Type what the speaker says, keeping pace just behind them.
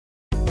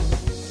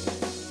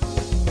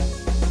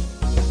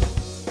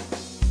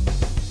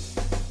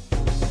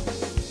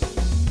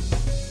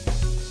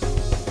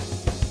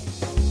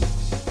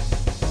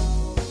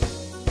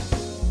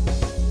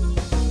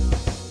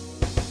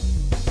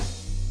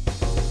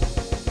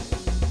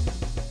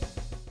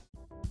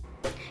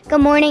Good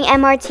morning,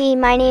 MRT.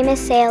 My name is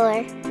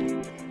Sailor.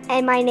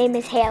 And my name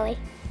is Haley.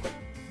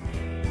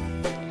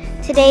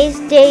 Today's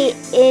date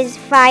is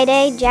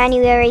Friday,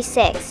 January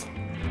 6th.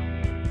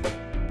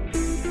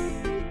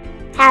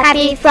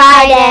 Happy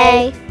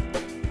Friday!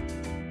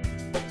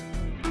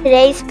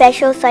 Today's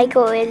special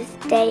cycle is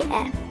Day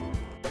F.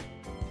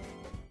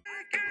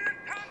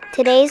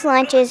 Today's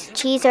lunch is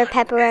cheese or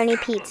pepperoni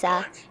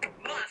pizza.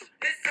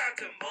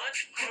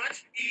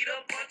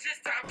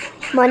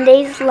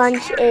 Monday's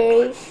lunch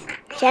is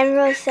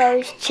General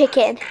Tso's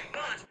chicken.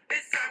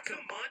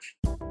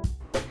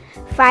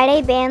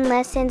 Friday band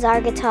lessons are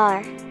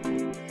guitar.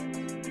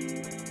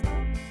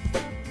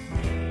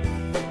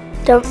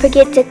 Don't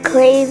forget to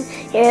claim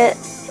your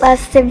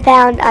lost and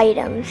found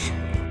items.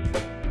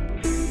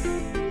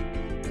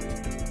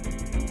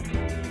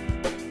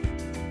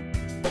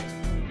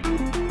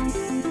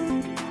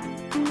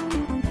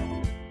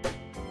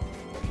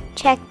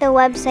 Check the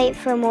website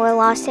for more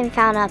lost and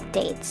found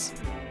updates.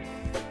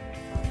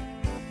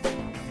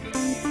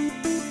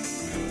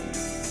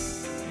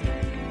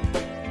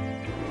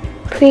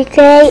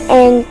 Pre-K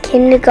and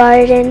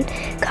Kindergarten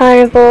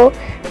Carnival,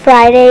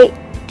 Friday,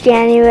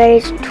 January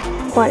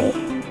 20.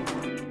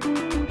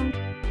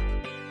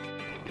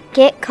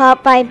 Get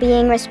caught by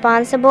being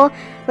responsible,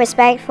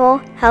 respectful,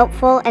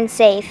 helpful, and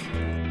safe.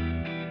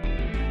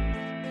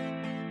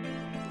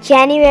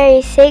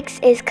 January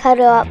 6th is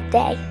Cuddle Up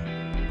Day.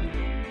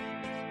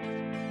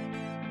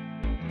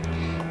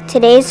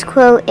 Today's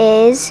quote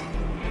is,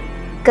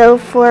 "Go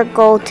for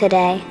gold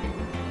today."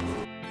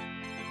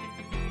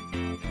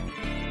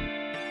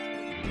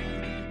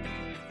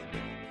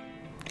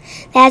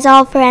 That's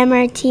all for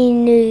MRT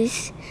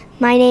News.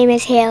 My name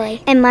is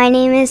Haley. And my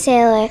name is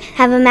Sailor.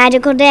 Have a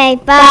magical day.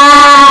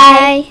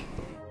 Bye!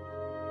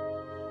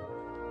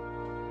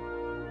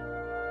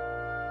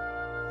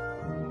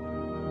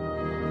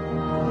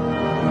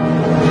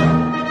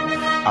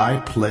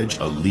 I pledge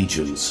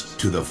allegiance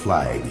to the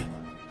flag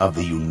of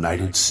the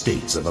United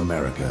States of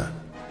America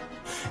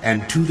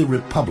and to the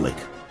republic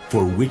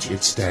for which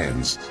it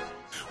stands,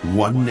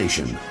 one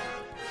nation,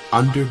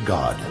 under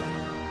God,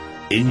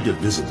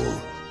 indivisible,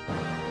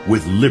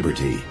 with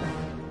liberty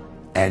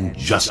and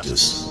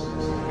justice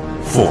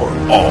for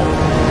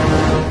all.